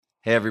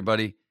Hey,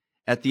 everybody.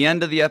 At the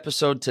end of the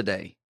episode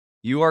today,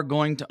 you are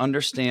going to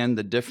understand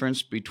the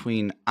difference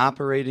between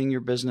operating your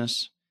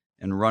business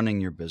and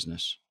running your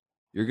business.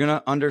 You're going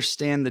to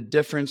understand the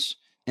difference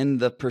in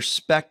the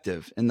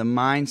perspective, in the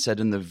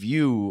mindset, in the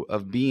view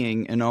of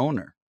being an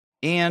owner.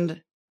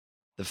 And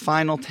the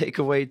final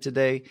takeaway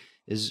today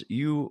is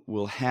you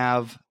will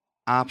have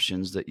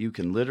options that you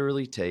can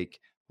literally take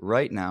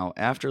right now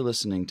after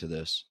listening to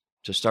this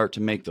to start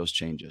to make those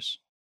changes.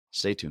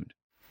 Stay tuned.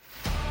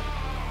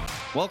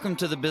 Welcome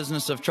to the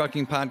Business of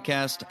Trucking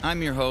podcast.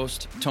 I'm your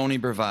host, Tony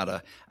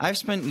Bravata. I've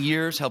spent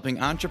years helping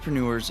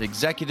entrepreneurs,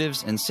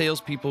 executives, and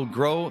salespeople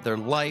grow their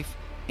life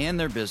and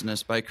their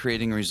business by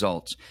creating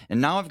results. And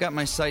now I've got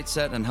my sights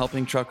set on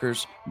helping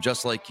truckers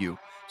just like you.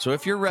 So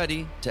if you're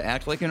ready to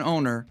act like an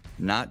owner,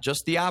 not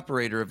just the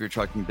operator of your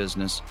trucking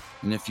business,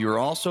 and if you're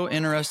also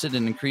interested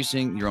in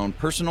increasing your own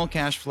personal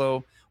cash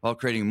flow while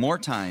creating more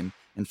time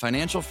and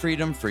financial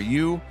freedom for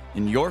you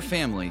and your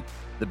family,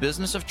 the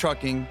Business of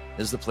Trucking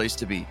is the place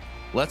to be.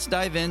 Let's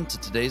dive into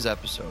today's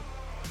episode.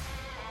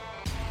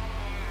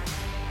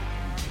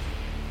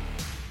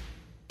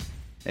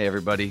 Hey,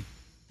 everybody.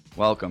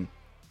 Welcome.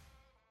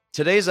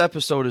 Today's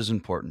episode is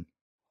important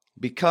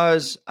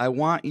because I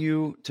want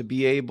you to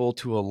be able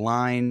to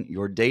align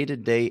your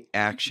day-to-day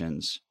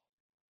actions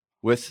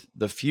with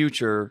the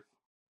future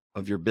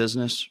of your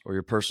business or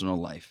your personal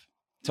life,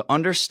 to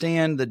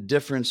understand the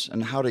difference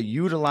and how to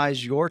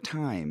utilize your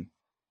time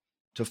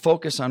to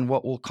focus on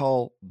what we'll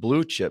call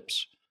blue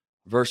chips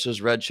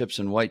versus red chips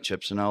and white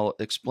chips. And I'll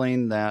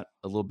explain that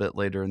a little bit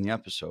later in the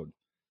episode.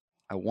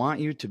 I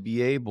want you to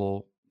be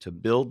able to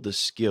build the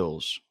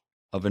skills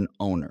of an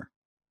owner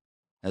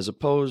as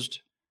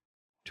opposed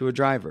to a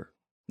driver.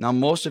 Now,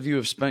 most of you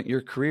have spent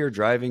your career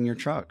driving your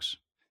trucks,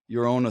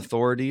 your own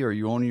authority, or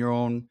you own your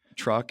own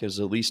truck as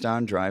a leased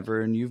on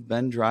driver, and you've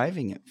been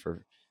driving it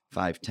for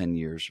 5-10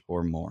 years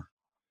or more.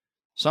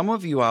 Some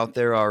of you out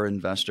there are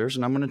investors,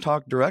 and I'm going to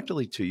talk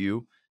directly to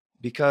you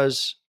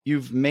because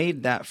you've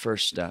made that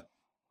first step.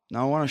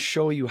 Now I want to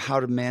show you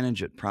how to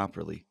manage it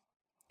properly.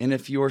 And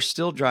if you are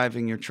still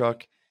driving your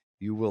truck,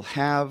 you will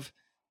have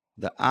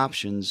the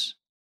options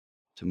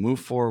to move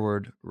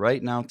forward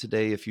right now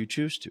today if you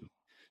choose to.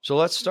 So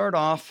let's start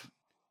off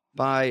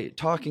by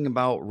talking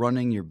about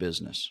running your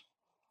business.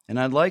 And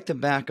I'd like to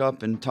back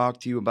up and talk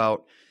to you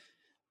about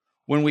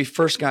when we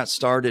first got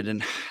started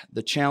and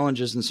the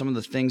challenges and some of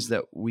the things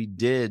that we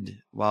did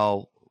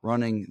while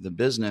running the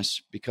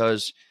business,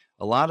 because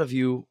a lot of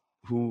you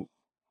who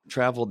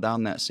traveled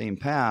down that same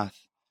path,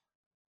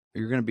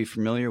 you're going to be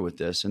familiar with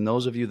this. And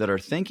those of you that are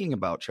thinking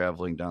about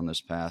traveling down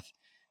this path,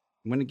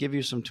 I'm going to give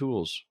you some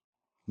tools.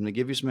 I'm going to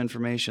give you some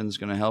information that's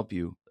going to help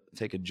you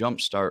take a jump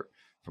start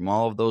from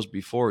all of those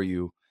before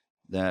you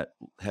that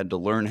had to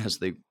learn as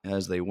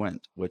they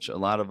went, which a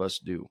lot of us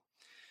do.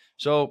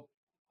 So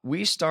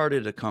we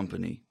started a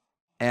company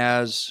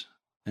as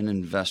an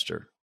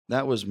investor.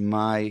 That was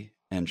my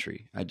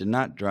entry. I did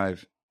not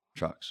drive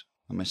trucks.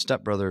 My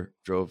stepbrother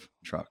drove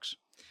trucks.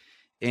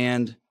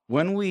 And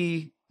when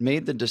we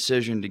made the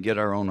decision to get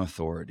our own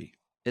authority,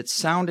 it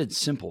sounded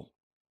simple.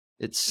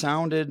 It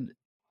sounded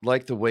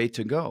like the way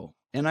to go.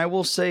 And I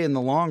will say in the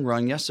long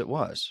run, yes, it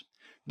was.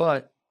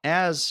 But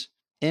as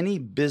any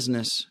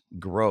business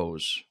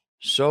grows,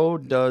 so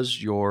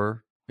does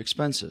your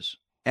expenses.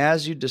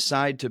 As you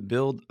decide to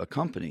build a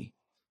company,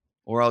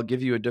 or I'll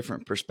give you a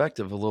different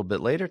perspective a little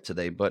bit later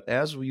today, but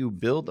as you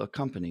build a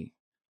company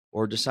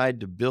or decide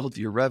to build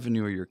your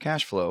revenue or your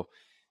cash flow,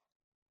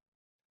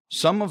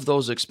 some of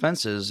those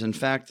expenses, in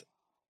fact,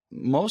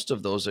 most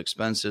of those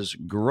expenses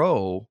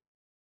grow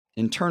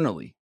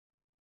internally.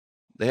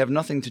 They have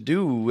nothing to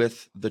do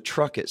with the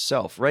truck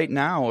itself. Right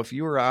now, if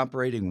you are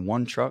operating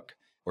one truck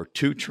or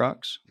two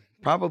trucks,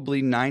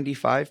 probably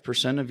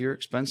 95% of your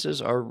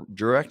expenses are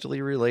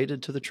directly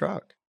related to the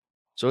truck.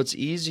 So it's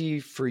easy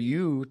for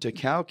you to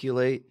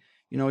calculate,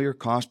 your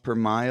cost per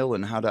mile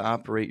and how to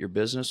operate your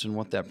business and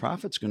what that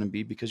profit's going to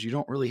be because you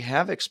don't really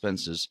have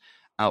expenses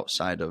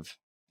outside of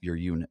your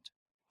unit.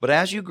 But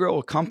as you grow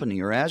a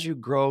company or as you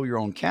grow your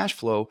own cash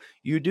flow,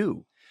 you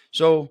do.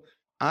 So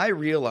I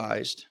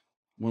realized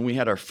when we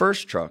had our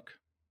first truck,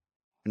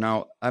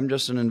 now I'm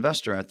just an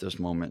investor at this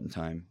moment in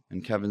time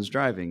and Kevin's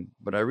driving,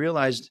 but I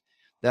realized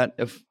that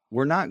if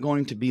we're not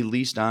going to be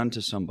leased on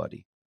to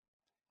somebody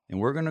and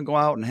we're going to go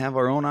out and have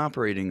our own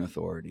operating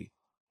authority,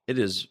 it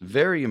is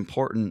very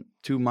important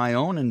to my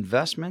own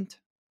investment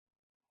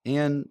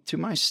and to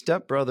my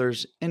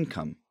stepbrother's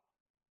income.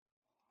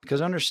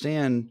 Because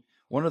understand,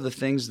 one of the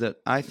things that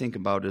I think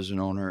about as an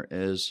owner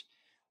is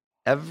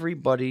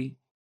everybody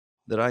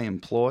that I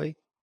employ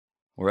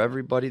or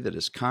everybody that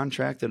is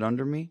contracted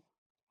under me,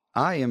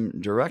 I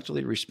am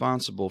directly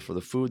responsible for the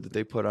food that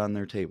they put on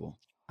their table.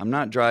 I'm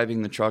not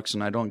driving the trucks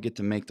and I don't get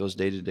to make those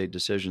day-to-day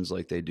decisions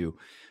like they do,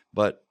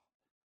 but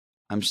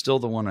I'm still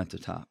the one at the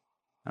top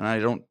and I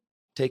don't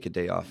take a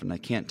day off and I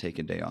can't take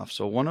a day off.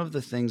 So one of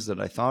the things that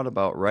I thought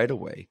about right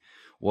away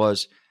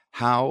was,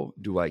 how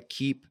do I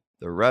keep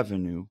the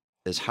revenue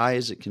as high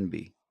as it can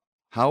be?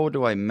 How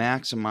do I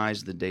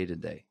maximize the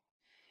day-to-day?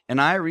 And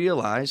I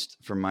realized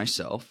for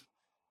myself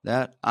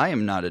that I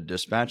am not a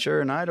dispatcher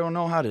and I don't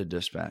know how to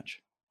dispatch.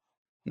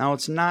 Now,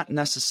 it's not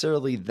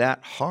necessarily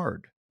that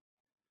hard,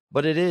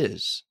 but it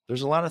is.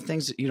 There's a lot of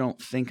things that you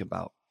don't think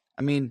about.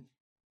 I mean,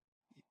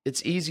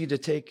 it's easy to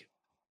take,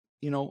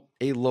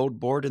 a load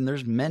board, and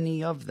there's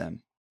many of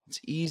them. It's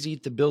easy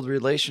to build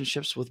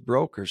relationships with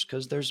brokers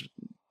because there's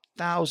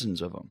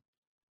thousands of them.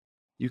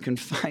 You can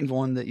find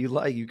one that you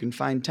like. You can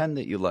find 10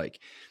 that you like.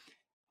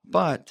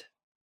 But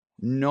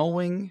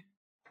knowing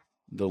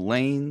the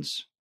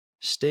lanes,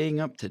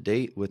 staying up to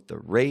date with the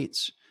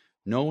rates,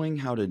 knowing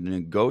how to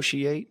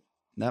negotiate,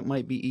 that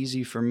might be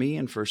easy for me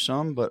and for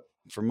some, but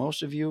for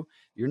most of you,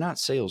 you're not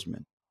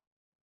salesmen.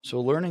 So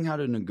learning how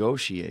to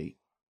negotiate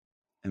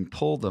and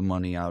pull the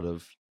money out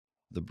of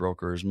the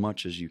broker as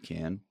much as you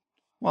can,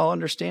 while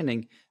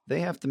understanding they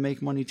have to make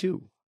money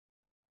too,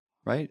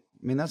 right?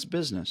 I mean, that's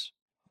business.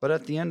 But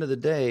at the end of the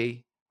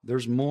day,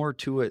 there's more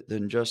to it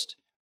than just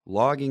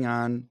logging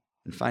on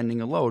and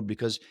finding a load,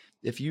 because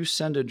if you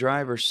send a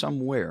driver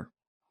somewhere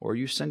or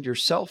you send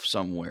yourself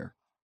somewhere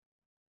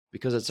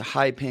because it's a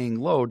high-paying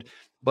load,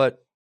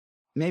 but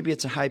maybe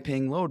it's a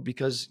high-paying load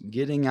because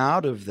getting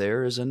out of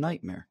there is a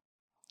nightmare.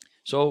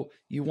 So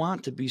you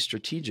want to be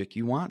strategic.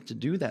 You want to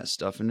do that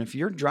stuff. And if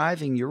you're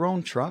driving your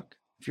own truck,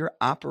 if you're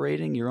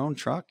operating your own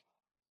truck,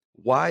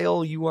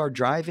 while you are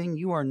driving,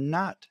 you are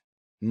not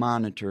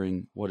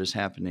monitoring what is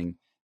happening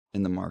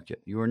in the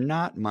market. You are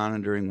not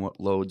monitoring what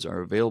loads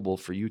are available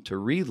for you to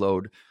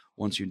reload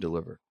once you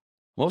deliver.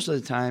 Most of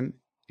the time,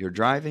 you're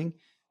driving,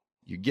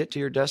 you get to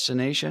your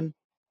destination.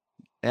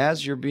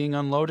 As you're being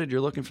unloaded,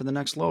 you're looking for the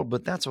next load,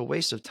 but that's a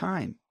waste of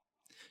time.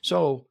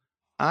 So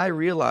I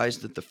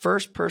realized that the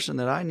first person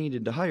that I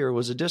needed to hire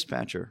was a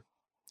dispatcher.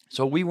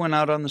 So we went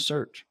out on the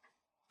search.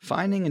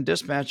 Finding a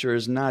dispatcher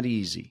is not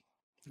easy.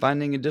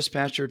 Finding a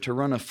dispatcher to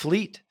run a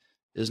fleet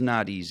is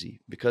not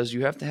easy because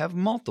you have to have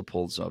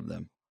multiples of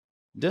them.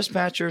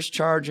 Dispatchers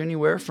charge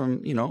anywhere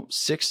from,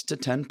 6 to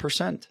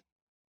 10%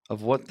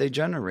 of what they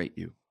generate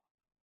you.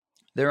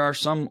 There are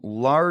some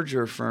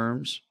larger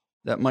firms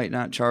that might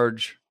not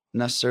charge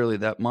necessarily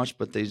that much,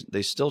 but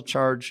they still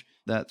charge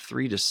that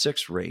 3 to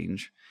 6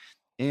 range.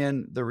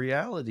 And the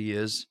reality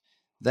is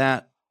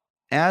that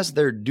as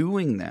they're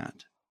doing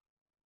that,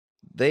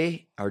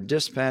 they are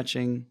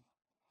dispatching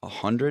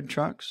 100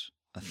 trucks,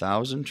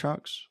 1,000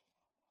 trucks,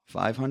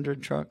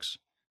 500 trucks.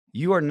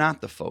 You are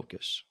not the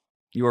focus.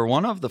 You are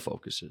one of the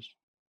focuses,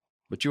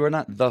 but you are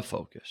not the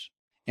focus.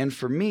 And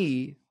for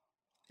me,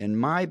 in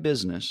my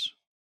business,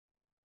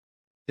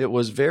 it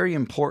was very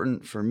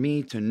important for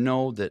me to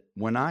know that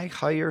when I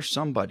hire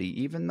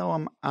somebody, even though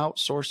I'm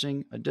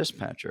outsourcing a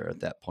dispatcher at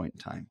that point in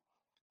time,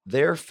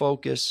 their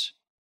focus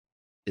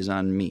is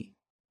on me,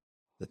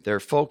 that their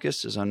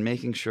focus is on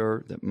making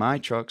sure that my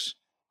trucks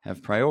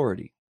have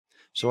priority.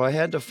 So I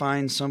had to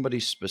find somebody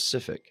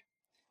specific.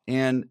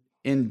 And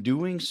in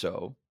doing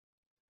so,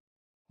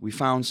 we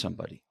found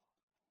somebody.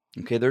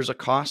 Okay, there's a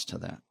cost to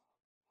that.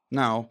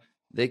 Now,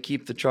 they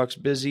keep the trucks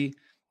busy,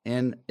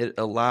 and it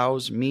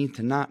allows me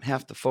to not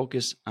have to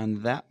focus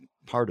on that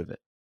part of it.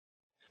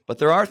 But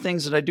there are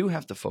things that I do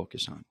have to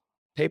focus on.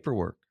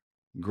 Paperwork,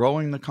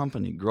 growing the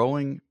company,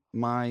 growing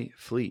my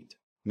fleet,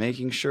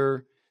 making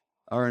sure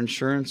our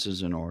insurance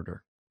is in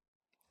order.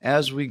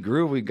 As we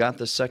grew, we got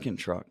the second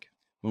truck.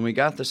 When we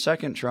got the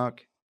second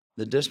truck,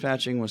 the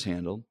dispatching was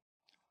handled,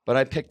 but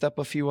I picked up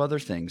a few other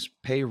things.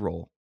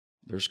 Payroll.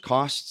 There's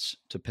costs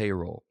to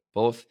payroll,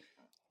 both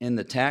in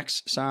the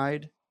tax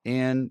side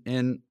and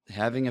in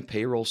having a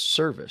payroll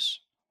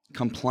service.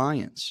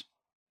 Compliance,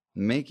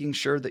 making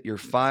sure that your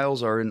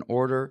files are in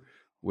order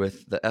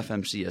with the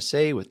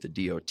FMCSA, with the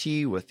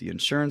DOT, with the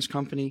insurance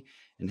company,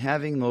 and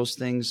having those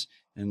things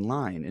in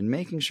line and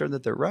making sure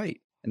that they're right.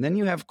 And then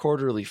you have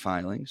quarterly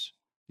filings.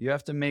 You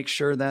have to make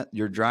sure that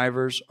your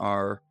drivers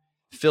are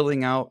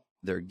filling out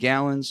their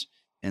gallons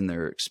and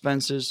their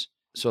expenses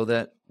so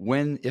that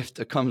if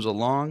it comes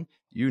along,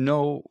 you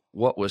know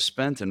what was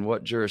spent in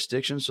what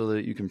jurisdiction so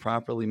that you can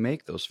properly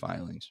make those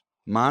filings.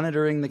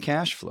 Monitoring the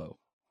cash flow.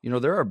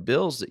 There are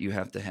bills that you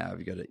have to have.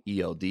 You got an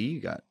ELD,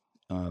 you got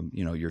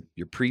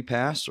your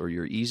pre-pass or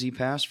your easy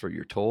pass for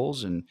your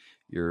tolls and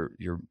your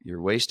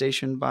way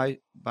station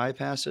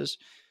bypasses,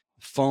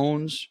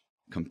 phones,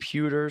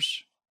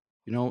 computers,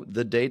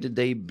 the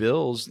day-to-day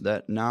bills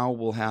that now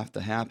will have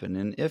to happen.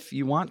 And if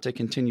you want to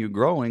continue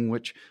growing,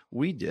 which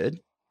we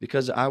did,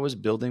 because I was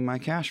building my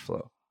cash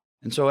flow.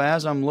 And so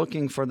as I'm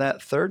looking for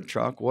that third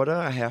truck, what do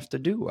I have to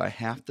do? I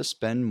have to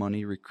spend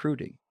money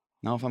recruiting.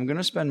 Now, if I'm going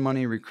to spend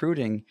money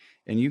recruiting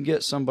and you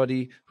get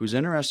somebody who's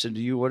interested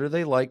in you, what do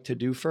they like to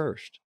do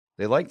first?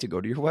 They like to go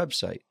to your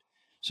website.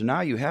 So now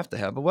you have to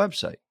have a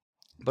website.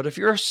 But if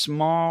you're a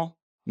small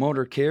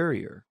motor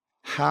carrier,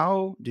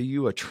 how do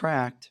you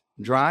attract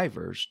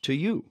drivers to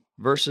you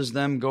versus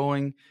them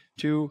going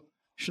to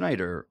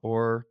Schneider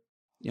or,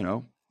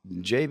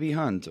 JB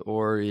Hunt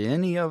or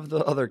any of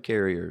the other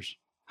carriers?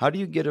 How do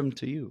you get them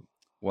to you?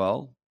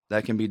 Well,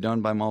 that can be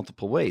done by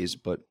multiple ways,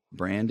 but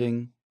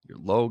branding, your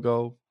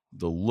logo,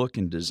 the look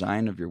and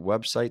design of your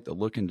website, the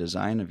look and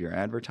design of your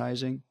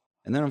advertising,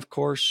 And then, of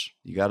course,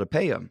 you got to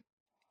pay them.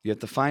 You have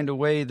to find a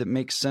way that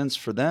makes sense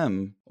for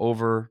them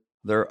over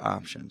their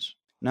options.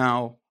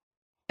 Now,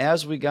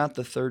 as we got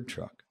the third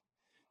truck,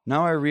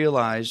 now I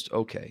realized,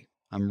 okay,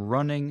 I'm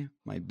running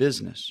my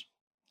business.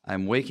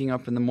 I'm waking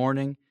up in the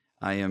morning.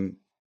 I am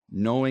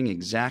knowing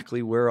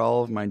exactly where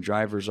all of my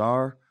drivers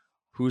are,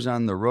 who's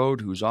on the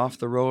road, who's off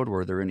the road,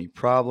 were there any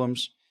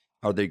problems?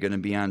 Are they going to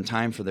be on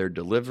time for their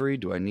delivery?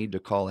 Do I need to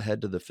call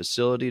ahead to the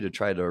facility to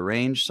try to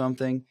arrange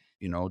something?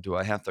 Do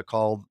I have to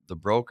call the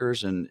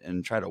brokers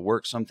and try to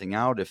work something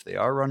out if they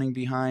are running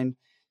behind?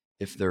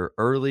 If they're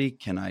early,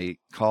 can I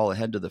call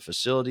ahead to the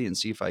facility and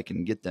see if I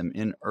can get them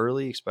in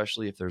early,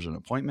 especially if there's an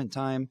appointment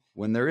time?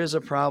 When there is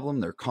a problem,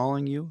 they're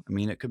calling you. I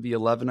mean, it could be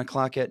 11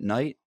 o'clock at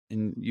night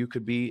and you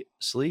could be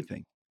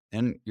sleeping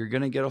and you're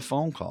going to get a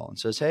phone call and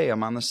says, hey,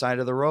 I'm on the side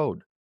of the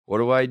road. What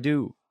do I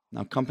do?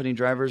 Now, company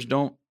drivers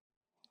don't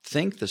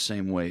think the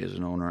same way as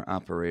an owner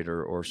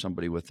operator or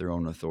somebody with their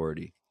own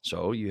authority.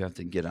 So you have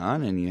to get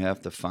on and you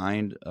have to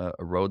find a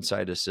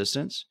roadside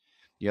assistance.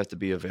 You have to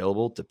be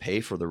available to pay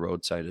for the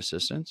roadside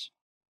assistance.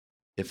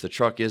 If the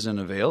truck isn't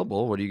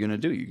available, what are you going to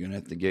do? You're going to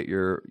have to get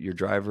your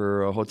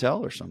driver a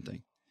hotel or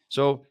something.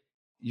 So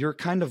you're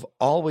kind of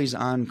always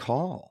on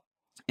call.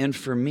 And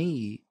for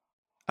me,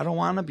 I don't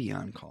want to be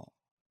on call.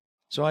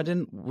 So I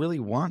didn't really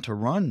want to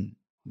run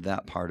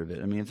that part of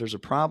it. I mean, if there's a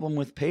problem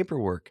with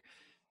paperwork,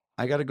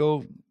 I got to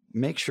go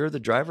make sure the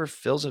driver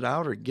fills it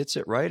out or gets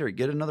it right or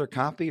get another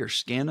copy or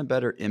scan a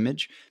better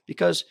image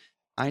because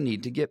I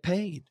need to get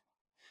paid.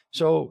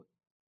 So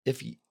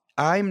if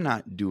I'm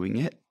not doing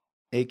it,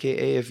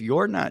 AKA if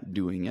you're not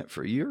doing it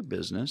for your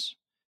business,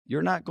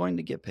 you're not going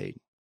to get paid.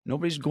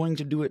 Nobody's going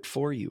to do it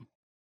for you.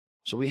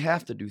 So we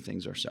have to do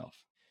things ourselves.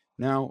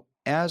 Now,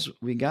 as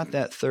we got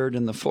that third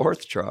and the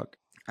fourth truck,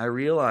 I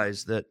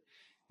realized that,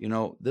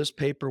 this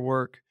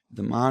paperwork,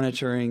 the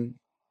monitoring,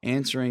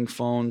 answering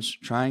phones,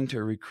 trying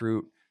to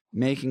recruit,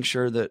 making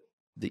sure that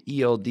the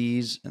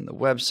ELDs and the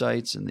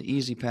websites and the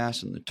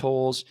E-ZPass and the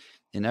tolls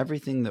and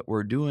everything that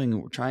we're doing,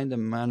 we're trying to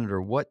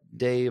monitor what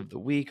day of the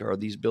week are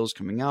these bills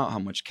coming out, how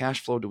much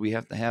cash flow do we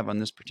have to have on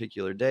this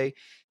particular day.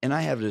 And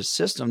I have a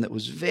system that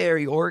was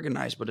very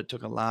organized, but it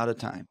took a lot of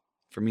time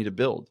for me to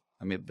build.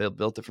 I mean, I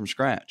built it from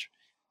scratch,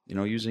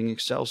 using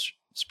Excel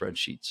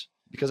spreadsheets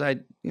because I,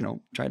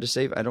 tried to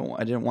save. I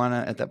didn't want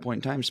to at that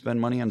point in time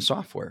spend money on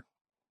software.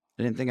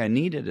 I didn't think I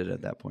needed it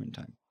at that point in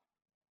time.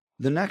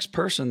 The next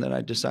person that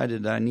I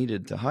decided that I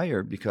needed to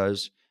hire,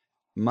 because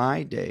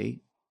my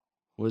day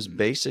was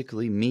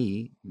basically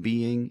me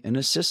being an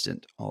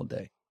assistant all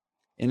day.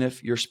 And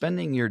if you're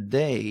spending your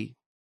day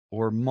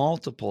or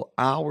multiple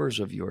hours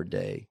of your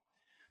day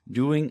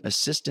doing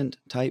assistant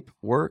type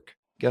work,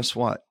 guess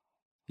what?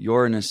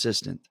 You're an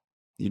assistant.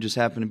 You just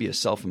happen to be a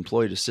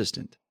self-employed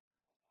assistant.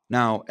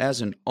 Now,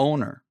 as an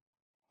owner,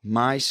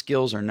 my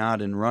skills are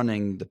not in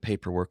running the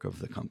paperwork of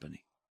the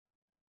company.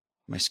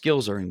 My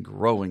skills are in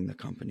growing the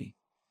company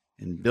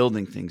and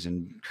building things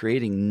and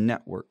creating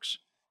networks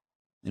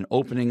and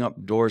opening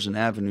up doors and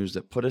avenues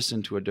that put us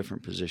into a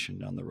different position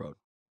down the road.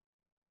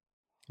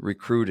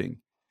 Recruiting,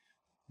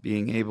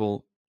 being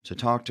able to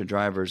talk to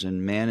drivers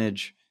and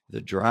manage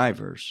the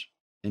drivers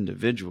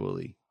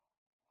individually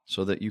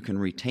so that you can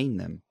retain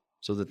them,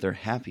 so that they're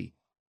happy,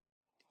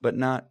 but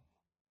not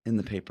in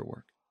the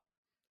paperwork.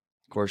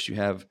 Of course, you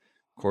have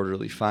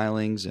quarterly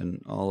filings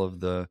and all of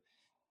the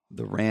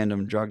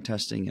random drug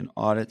testing and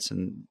audits,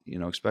 and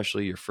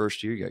especially your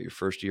first year, you got your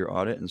first year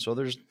audit, and so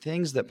there's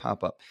things that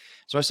pop up.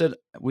 So I said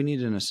we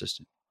need an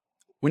assistant.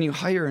 When you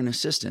hire an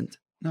assistant,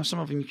 now some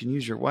of them you can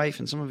use your wife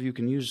and some of you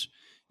can use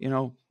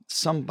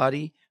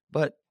somebody,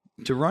 but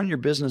to run your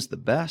business the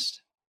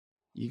best,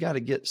 you got to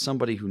get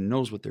somebody who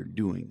knows what they're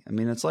doing. I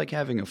mean, it's like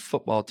having a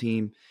football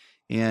team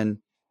and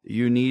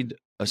you need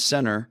a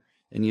center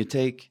and you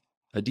take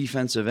a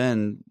defensive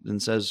end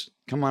and says,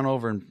 come on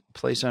over and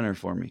play center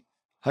for me.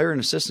 Hire an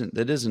assistant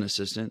that is an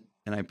assistant,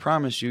 and I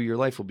promise you your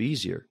life will be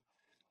easier.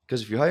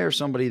 Because if you hire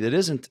somebody that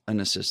isn't an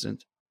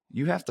assistant,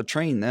 you have to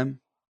train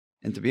them.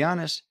 And to be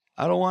honest,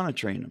 I don't want to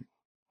train them.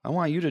 I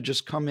want you to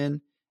just come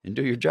in and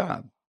do your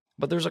job.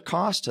 But there's a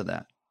cost to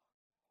that.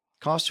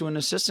 Cost to an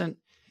assistant,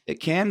 it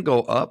can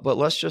go up, but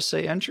let's just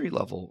say entry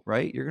level,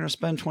 right? You're going to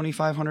spend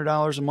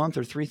 $2,500 a month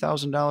or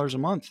 $3,000 a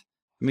month.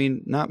 I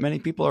mean, not many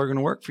people are going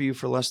to work for you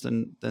for less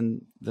than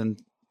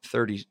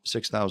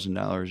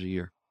 $36,000 a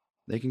year.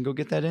 They can go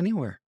get that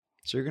anywhere.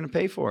 So you're going to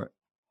pay for it.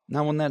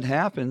 Now, when that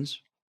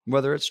happens,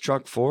 whether it's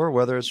truck 4,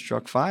 whether it's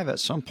truck 5, at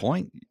some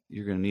point,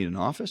 you're going to need an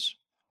office.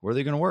 Where are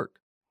they going to work?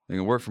 They're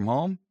going to work from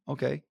home?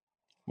 Okay.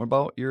 What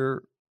about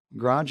your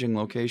garaging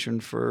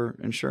location for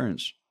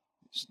insurance?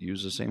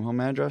 Use the same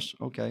home address?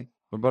 Okay.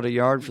 What about a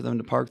yard for them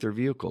to park their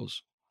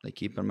vehicles? They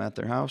keep them at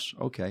their house?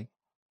 Okay.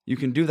 You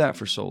can do that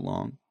for so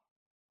long.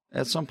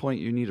 At some point,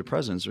 you need a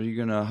presence. Are you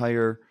going to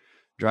hire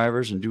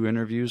drivers and do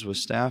interviews with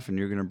staff and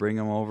you're going to bring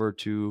them over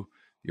to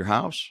your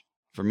house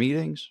for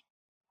meetings?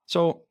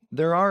 So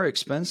there are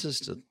expenses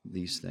to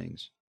these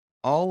things.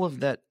 All of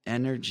that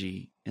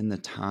energy and the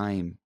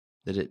time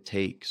that it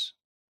takes.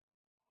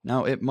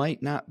 Now, it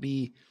might not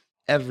be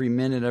every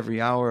minute, every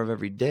hour of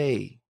every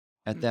day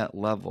at that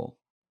level,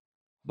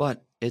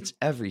 but it's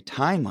every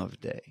time of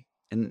day.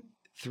 And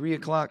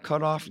 3:00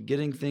 cutoff,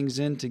 getting things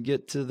in to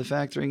get to the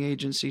factoring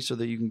agency so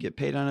that you can get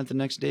paid on it the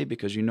next day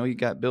because you know you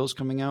got bills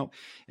coming out.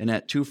 And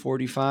at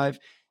 2:45,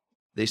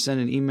 they send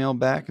an email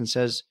back and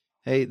says,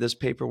 hey, this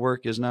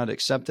paperwork is not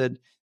accepted.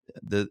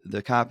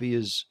 The copy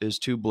is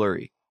too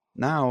blurry.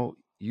 Now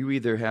you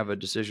either have a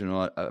decision,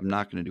 well, I'm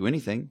not going to do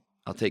anything.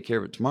 I'll take care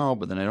of it tomorrow,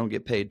 but then I don't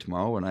get paid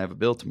tomorrow and I have a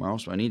bill tomorrow,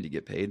 so I need to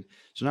get paid.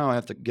 So now I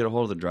have to get a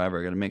hold of the driver.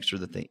 I got to make sure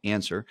that they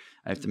answer.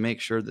 I have to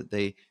make sure that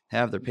they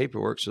have their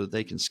paperwork so that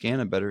they can scan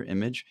a better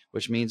image,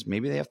 which means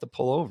maybe they have to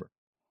pull over.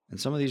 And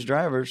some of these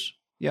drivers,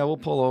 yeah, will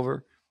pull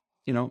over,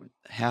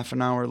 half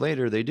an hour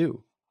later they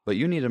do. But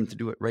you need them to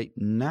do it right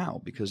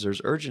now because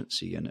there's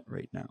urgency in it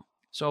right now.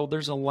 So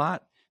there's a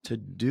lot to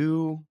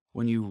do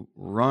when you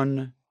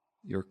run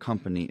your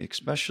company,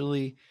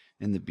 especially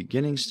in the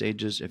beginning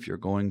stages if you're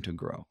going to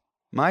grow.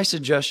 My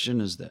suggestion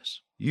is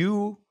this.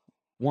 You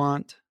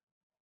want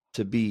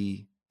to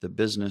be the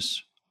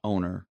business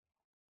owner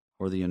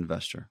or the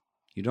investor.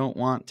 You don't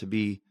want to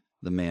be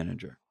the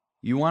manager.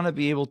 You want to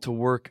be able to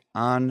work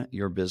on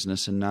your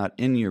business and not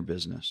in your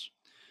business.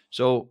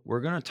 So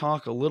we're going to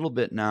talk a little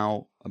bit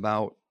now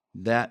about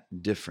that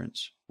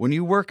difference. When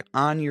you work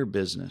on your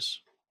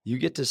business, you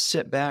get to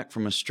sit back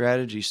from a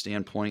strategy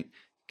standpoint,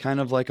 kind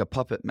of like a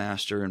puppet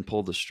master, and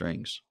pull the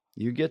strings.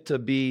 You get to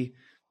be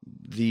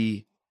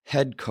the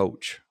head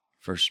coach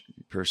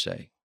per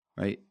se,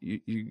 right?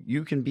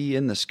 You can be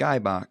in the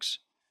skybox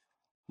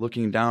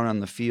looking down on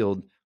the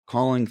field,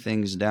 calling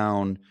things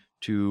down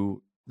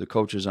to the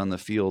coaches on the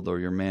field or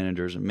your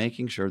managers and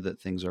making sure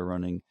that things are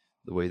running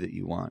the way that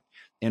you want.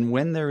 And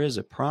when there is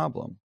a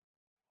problem,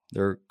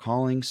 they're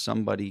calling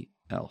somebody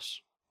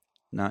else,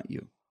 not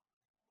you.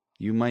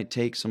 You might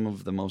take some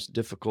of the most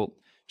difficult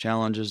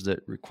challenges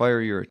that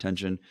require your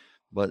attention,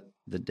 but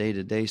the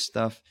day-to-day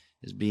stuff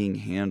is being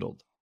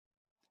handled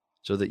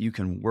so that you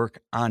can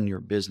work on your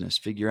business,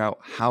 figure out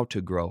how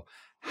to grow.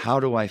 How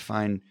do I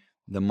find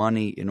the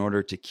money in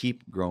order to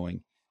keep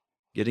growing?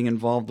 Getting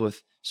involved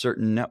with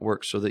certain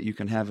networks so that you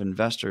can have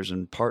investors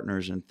and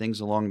partners and things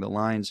along the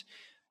lines.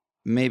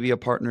 Maybe a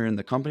partner in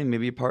the company,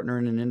 maybe a partner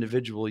in an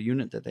individual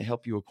unit that they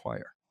help you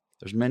acquire.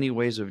 There's many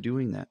ways of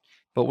doing that.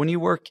 But when you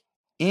work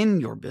in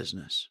your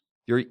business,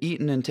 you're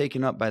eaten and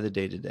taken up by the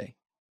day-to-day.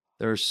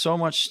 There's so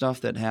much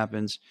stuff that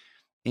happens,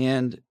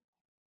 and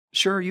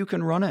sure, you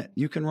can run it.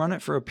 You can run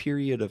it for a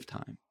period of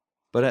time,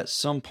 but at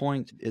some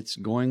point it's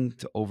going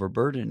to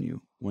overburden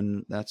you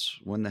that's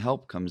when the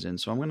help comes in.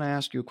 So I'm going to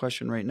ask you a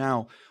question right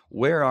now.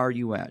 Where are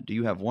you at? Do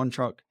you have one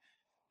truck?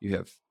 You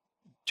have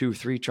 2 or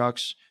 3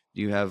 trucks?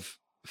 Do you have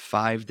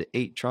 5 to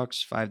 8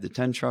 trucks, 5 to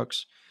 10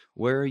 trucks?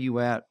 Where are you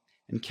at?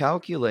 And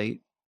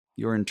calculate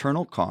your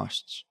internal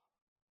costs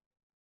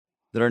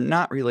that are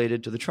not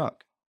related to the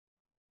truck.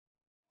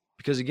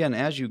 Because again,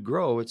 as you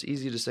grow, it's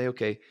easy to say,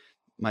 okay,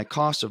 my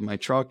cost of my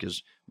truck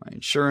is my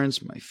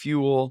insurance, my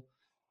fuel,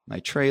 my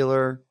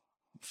trailer,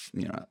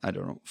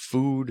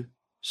 food,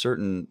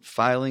 certain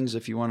filings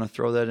if you want to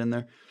throw that in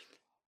there.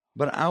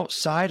 But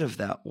outside of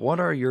that, what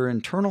are your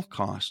internal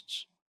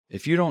costs?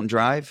 If you don't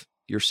drive,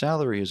 your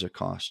salary is a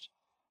cost.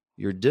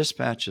 Your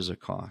dispatch is a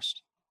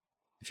cost.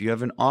 If you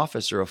have an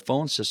office or a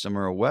phone system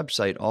or a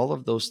website, all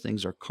of those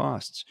things are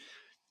costs.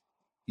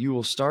 You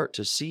will start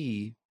to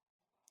see,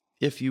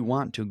 if you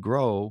want to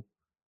grow,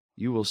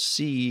 you will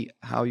see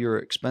how your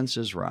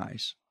expenses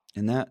rise.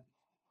 And that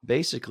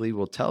basically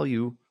will tell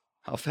you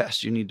how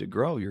fast you need to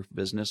grow your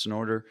business in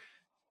order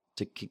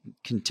to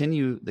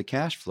continue the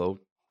cash flow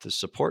to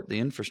support the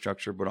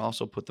infrastructure, but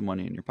also put the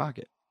money in your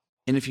pocket.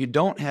 And if you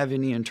don't have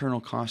any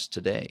internal costs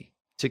today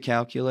to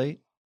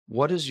calculate,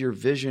 what is your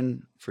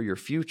vision for your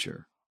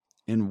future?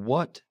 And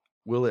what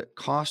will it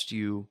cost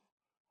you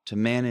to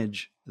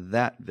manage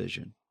that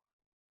vision?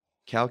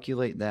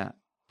 Calculate that.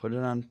 Put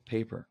it on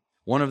paper.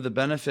 One of the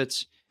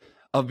benefits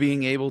of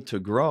being able to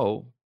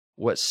grow,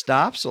 what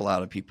stops a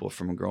lot of people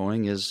from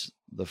growing is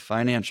the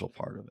financial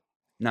part of it.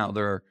 Now,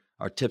 there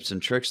are tips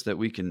and tricks that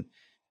we can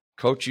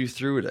coach you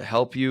through to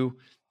help you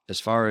as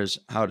far as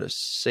how to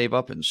save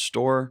up and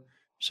store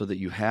so that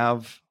you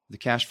have the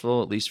cash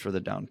flow, at least for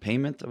the down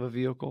payment of a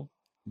vehicle.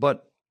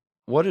 But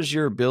what is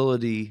your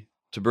ability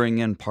to bring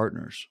in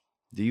partners?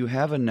 Do you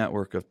have a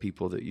network of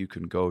people that you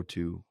can go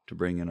to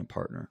bring in a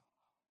partner?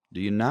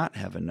 Do you not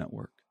have a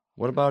network?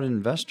 What about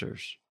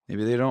investors?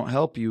 Maybe they don't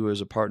help you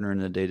as a partner in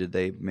the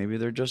day-to-day. Maybe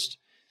they're just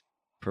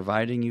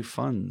providing you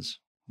funds.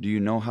 Do you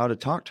know how to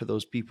talk to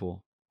those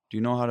people? Do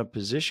you know how to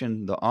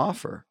position the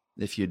offer?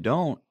 If you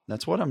don't,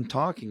 that's what I'm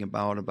talking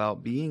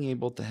about being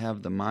able to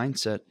have the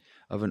mindset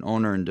of an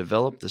owner and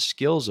develop the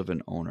skills of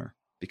an owner.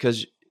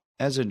 Because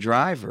as a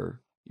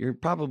driver, you're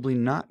probably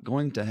not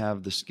going to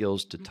have the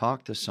skills to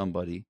talk to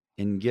somebody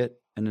and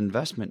get an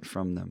investment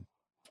from them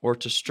or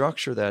to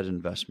structure that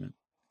investment.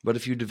 But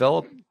if you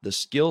develop the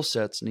skill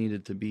sets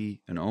needed to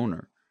be an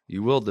owner,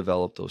 you will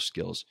develop those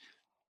skills.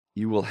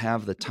 You will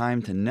have the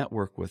time to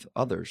network with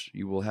others.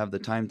 You will have the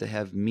time to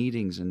have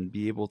meetings and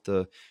be able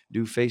to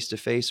do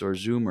face-to-face or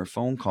Zoom or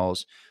phone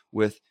calls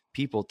with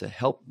people to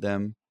help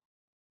them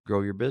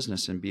grow your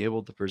business and be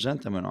able to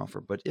present them an offer.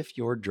 But if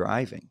you're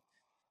driving,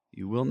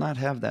 you will not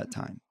have that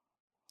time.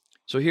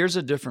 So here's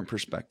a different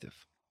perspective.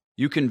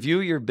 You can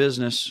view your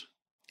business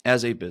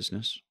as a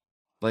business,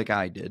 like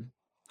I did,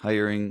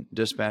 hiring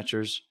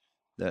dispatchers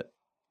that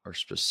are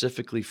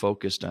specifically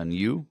focused on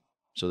you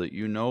so that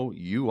you know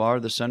you are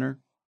the center.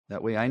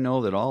 That way I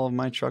know that all of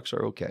my trucks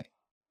are okay.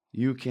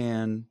 You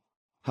can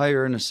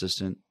hire an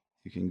assistant.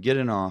 You can get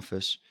an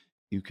office.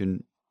 You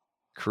can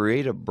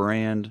create a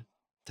brand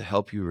to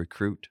help you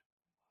recruit.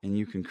 And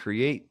you can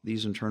create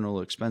these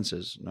internal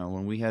expenses. Now,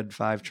 when we had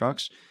 5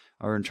 trucks,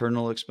 our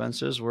internal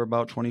expenses were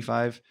about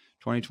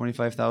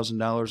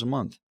 $25,000 a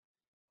month,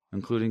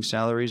 including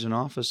salaries and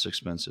office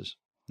expenses,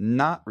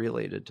 not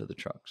related to the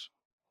trucks.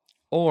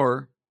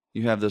 Or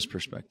you have this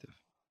perspective.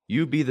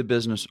 You be the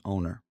business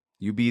owner.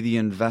 You be the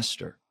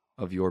investor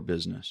of your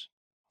business.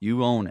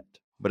 You own it.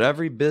 But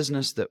every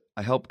business that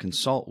I help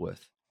consult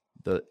with,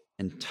 the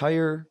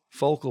entire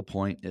focal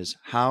point is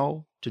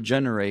how to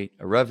generate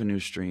a revenue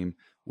stream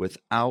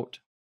without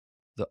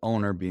the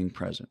owner being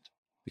present.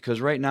 Because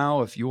right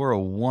now, if you're a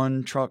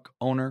 1 truck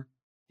owner,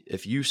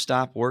 if you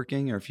stop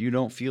working or if you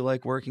don't feel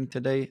like working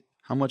today,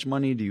 how much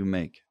money do you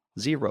make?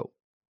 0,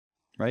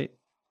 right?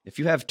 If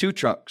you have 2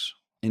 trucks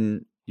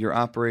and you're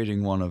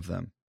operating one of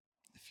them,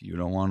 if you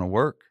don't want to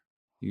work,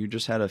 you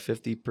just had a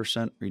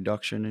 50%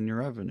 reduction in your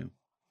revenue.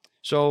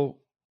 So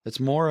it's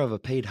more of a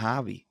paid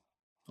hobby.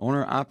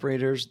 Owner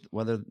operators,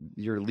 whether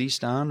you're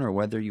leased on or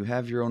whether you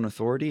have your own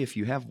authority, if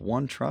you have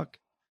 1 truck,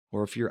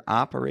 or if you're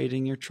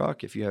operating your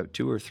truck, if you have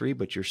 2 or 3,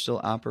 but you're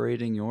still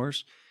operating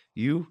yours,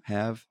 you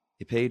have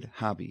a paid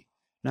hobby.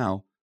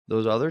 Now,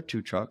 those other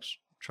 2 trucks,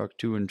 truck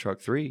 2 and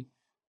truck 3,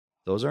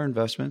 those are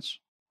investments.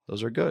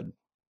 Those are good,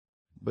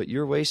 but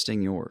you're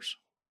wasting yours.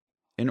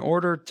 In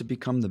order to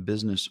become the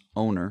business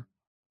owner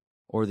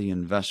or the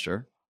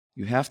investor,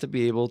 you have to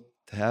be able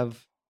to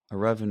have a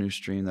revenue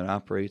stream that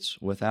operates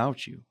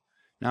without you.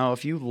 Now,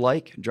 if you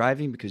like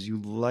driving because you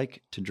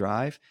like to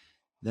drive,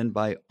 then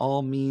by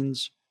all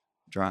means,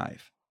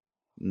 drive.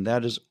 And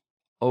that is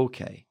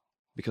okay,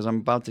 because I'm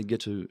about to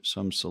get to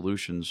some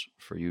solutions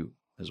for you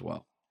as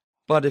well.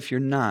 But if you're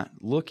not,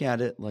 look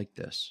at it like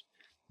this.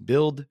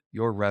 Build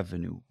your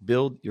revenue,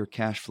 build your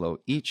cash flow.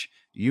 Each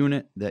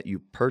unit that you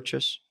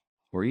purchase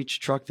or each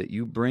truck that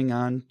you bring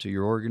on to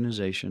your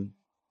organization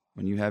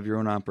when you have your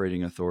own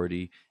operating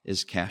authority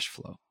is cash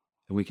flow.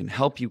 And we can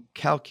help you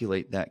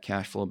calculate that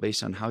cash flow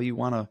based on how you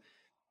want to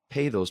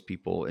pay those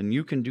people. And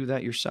you can do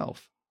that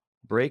yourself.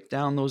 Break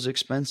down those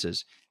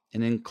expenses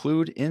and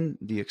include in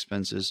the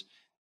expenses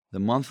the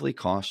monthly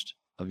cost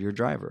of your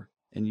driver.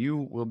 And you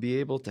will be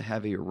able to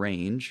have a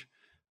range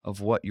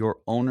of what your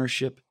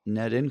ownership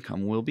net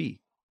income will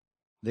be.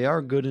 They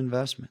are good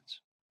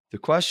investments. The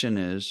question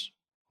is,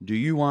 do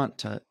you want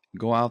to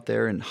go out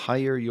there and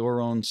hire your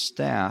own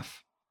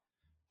staff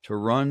to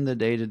run the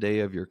day-to-day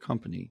of your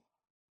company?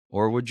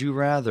 Or would you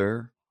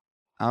rather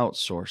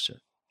outsource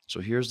it?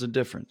 So here's the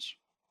difference.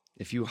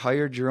 If you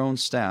hired your own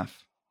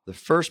staff, the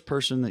first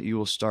person that you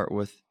will start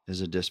with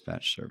is a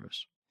dispatch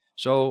service.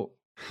 So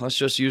let's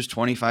just use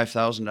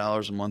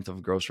 $25,000 a month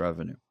of gross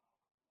revenue.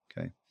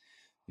 Okay.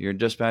 Your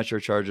dispatcher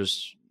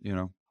charges,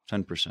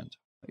 10%.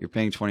 You're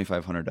paying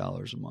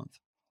 $2,500 a month.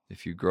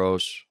 If you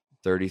gross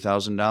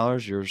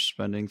 $30,000, you're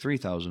spending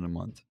 $3,000 a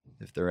month.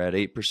 If they're at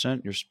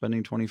 8%, you're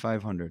spending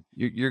 $2,500.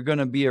 You're going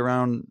to be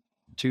around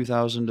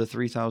 $2,000 to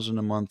 $3,000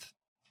 a month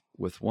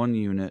with 1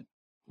 unit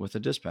with a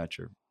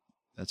dispatcher.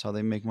 That's how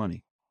they make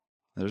money.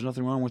 There's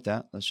nothing wrong with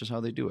that. That's just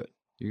how they do it.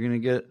 You're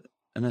going to get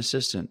an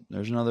assistant.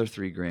 There's another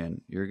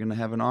 $3,000. You're going to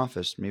have an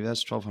office. Maybe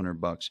that's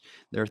 $1,200.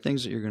 There are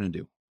things that you're going to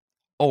do.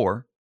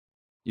 Or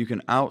you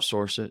can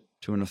outsource it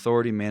to an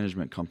authority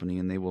management company,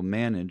 and they will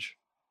manage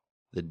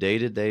the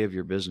day-to-day of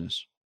your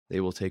business. They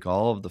will take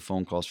all of the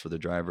phone calls for the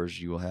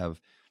drivers. You will have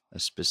a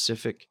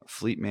specific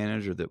fleet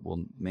manager that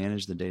will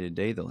manage the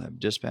day-to-day. They'll have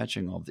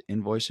dispatching, all of the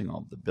invoicing, all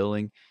of the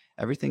billing.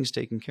 Everything's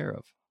taken care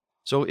of.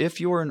 So if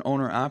you're an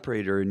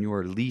owner-operator and you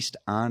are leased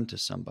on to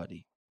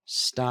somebody,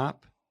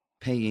 stop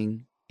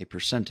paying a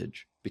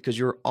percentage because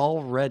you're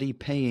already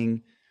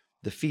paying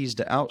the fees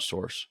to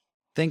outsource.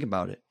 Think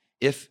about it.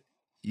 If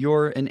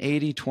you're an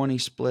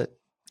 80-20 split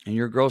and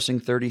you're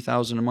grossing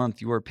 $30,000 a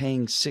month, you are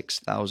paying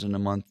 $6,000 a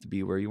month to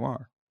be where you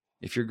are.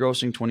 If you're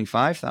grossing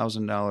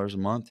 $25,000 a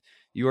month,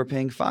 you are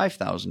paying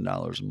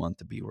 $5,000 a month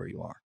to be where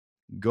you are.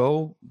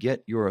 Go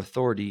get your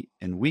authority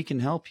and we can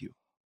help you.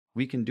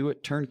 We can do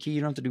it turnkey.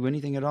 You don't have to do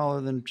anything at all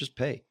other than just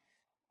pay.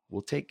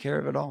 We'll take care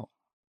of it all.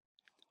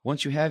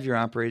 Once you have your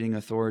operating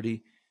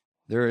authority,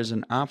 there is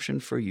an option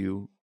for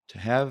you to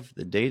have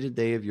the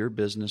day-to-day of your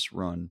business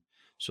run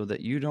so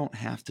that you don't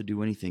have to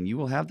do anything. You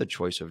will have the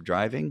choice of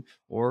driving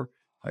or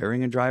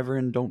hiring a driver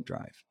and don't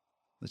drive.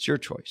 That's your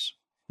choice.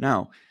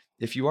 Now,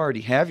 if you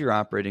already have your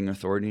operating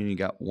authority and you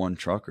got 1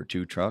 truck or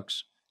 2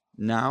 trucks,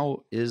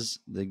 now is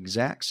the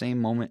exact same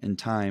moment in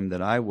time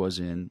that I was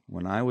in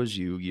when I was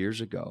you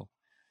years ago.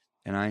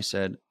 And I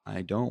said,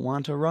 I don't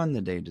want to run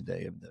the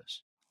day-to-day of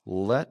this.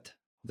 Let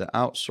the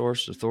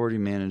outsourced authority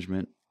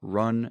management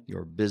run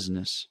your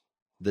business,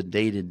 the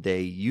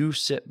day-to-day. You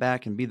sit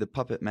back and be the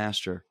puppet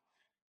master.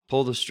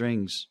 Pull the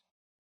strings.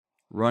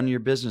 Run your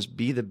business.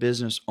 Be the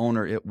business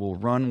owner. It will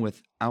run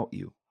without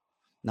you.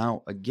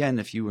 Now, again,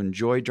 if you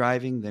enjoy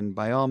driving, then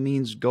by all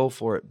means go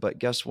for it. But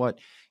guess what?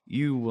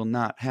 You will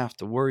not have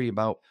to worry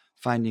about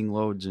finding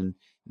loads and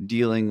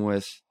dealing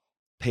with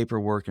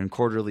paperwork and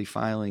quarterly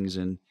filings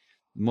and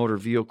motor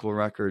vehicle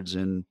records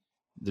and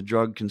the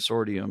drug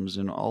consortiums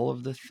and all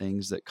of the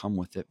things that come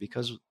with it,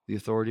 because the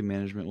authority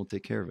management will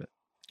take care of it.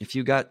 If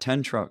you got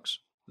 10 trucks,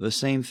 the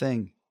same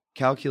thing.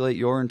 Calculate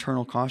your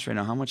internal cost right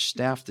now. How much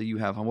staff do you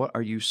have? What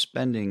are you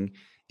spending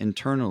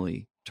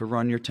internally to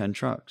run your 10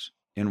 trucks?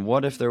 And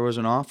what if there was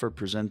an offer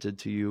presented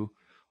to you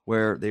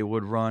where they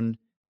would run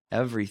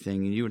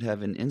everything and you would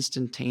have an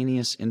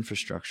instantaneous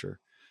infrastructure,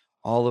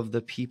 all of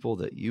the people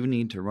that you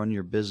need to run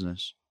your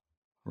business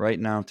right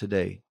now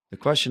today? The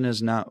question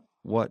is not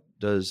what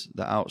does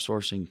the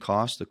outsourcing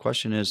cost? The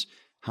question is,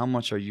 how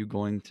much are you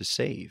going to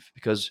save?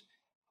 Because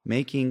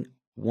making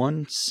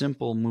one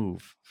simple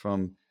move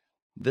from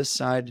this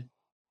side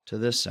to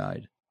this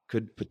side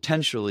could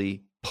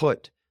potentially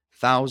put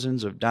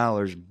thousands of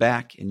dollars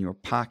back in your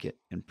pocket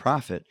in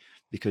profit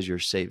because you're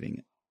saving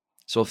it.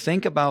 So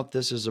think about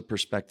this as a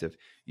perspective.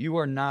 You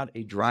are not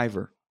a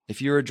driver.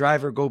 If you're a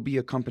driver, go be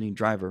a company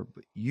driver.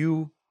 But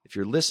you, if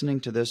you're listening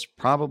to this,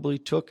 probably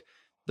took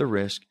the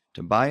risk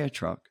to buy a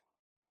truck,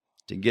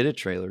 to get a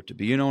trailer, to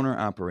be an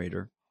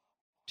owner-operator,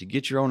 to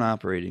get your own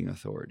operating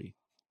authority,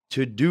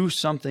 to do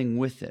something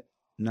with it,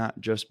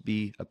 not just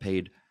be a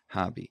paid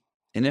hobby.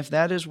 And if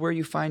that is where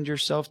you find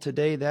yourself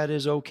today, that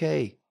is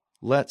okay.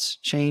 Let's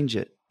change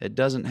it. It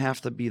doesn't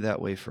have to be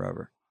that way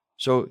forever.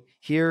 So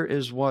here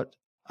is what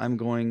I'm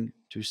going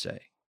to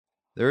say.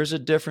 There is a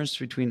difference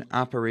between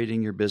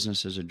operating your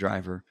business as a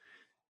driver,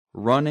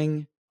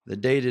 running the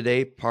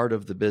day-to-day part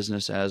of the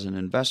business as an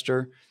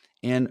investor,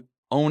 and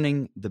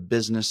owning the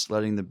business,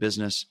 letting the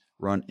business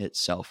run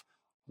itself.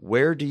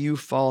 Where do you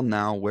fall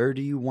now? Where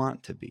do you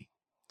want to be?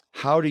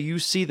 How do you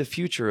see the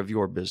future of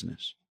your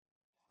business?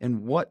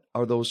 And what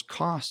are those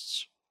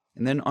costs?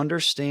 And then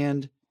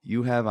understand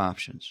you have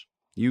options.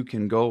 You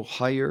can go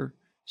hire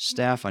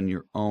staff on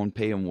your own,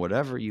 pay them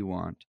whatever you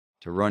want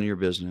to run your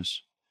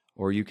business,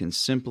 or you can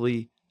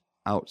simply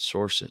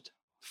outsource it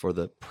for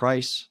the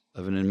price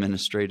of an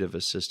administrative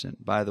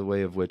assistant, by the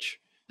way of which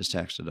is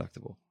tax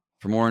deductible.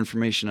 For more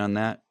information on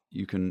that,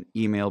 you can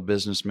email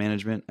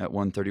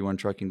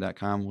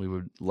businessmanagement@131trucking.com. We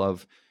would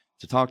love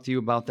to talk to you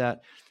about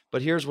that.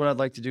 But here's what I'd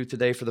like to do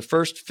today. For the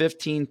first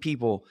 15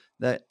 people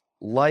that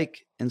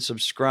like and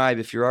subscribe,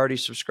 if you're already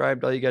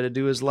subscribed, all you got to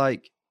do is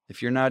like.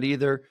 If you're not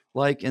either,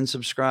 like and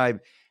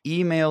subscribe.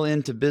 Email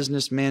into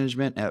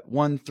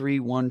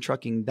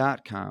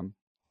businessmanagement@131trucking.com.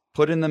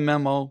 Put in the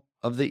memo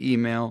of the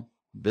email,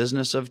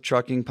 Business of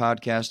Trucking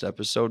Podcast,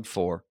 Episode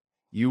 4.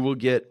 You will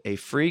get a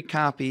free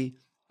copy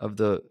of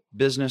the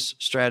Business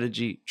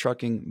Strategy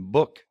Trucking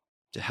book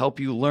to help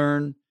you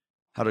learn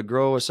how to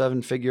grow a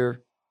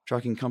 7-figure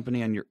trucking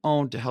company on your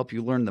own, to help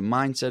you learn the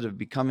mindset of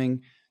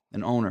becoming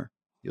an owner.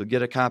 You'll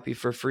get a copy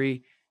for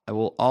free. I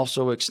will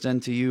also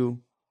extend to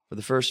you, for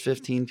the first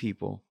 15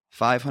 people,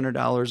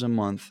 $500 a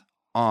month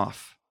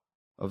off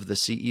of the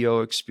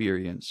CEO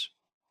experience.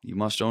 You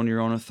must own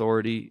your own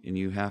authority, and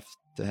you have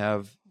to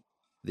have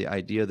the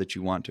idea that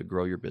you want to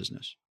grow your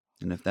business.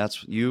 And if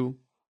that's you,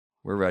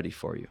 we're ready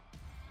for you.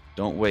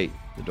 Don't wait.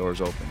 The door's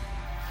open.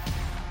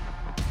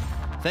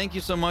 Thank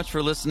you so much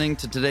for listening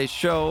to today's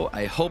show.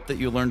 I hope that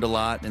you learned a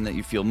lot and that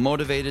you feel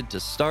motivated to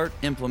start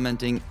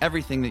implementing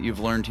everything that you've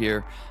learned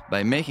here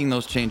by making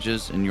those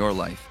changes in your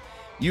life.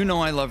 You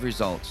know I love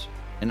results,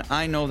 and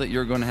I know that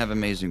you're going to have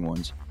amazing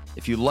ones.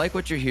 If you like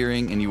what you're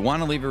hearing and you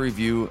want to leave a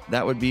review,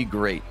 that would be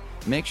great.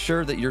 Make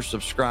sure that you're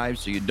subscribed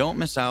so you don't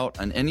miss out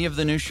on any of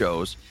the new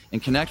shows,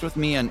 and connect with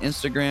me on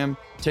Instagram,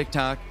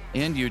 TikTok,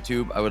 and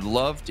YouTube. I would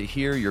love to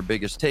hear your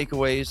biggest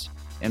takeaways,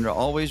 and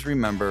always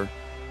remember,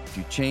 if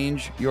you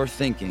change your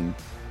thinking,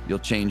 you'll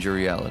change your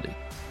reality.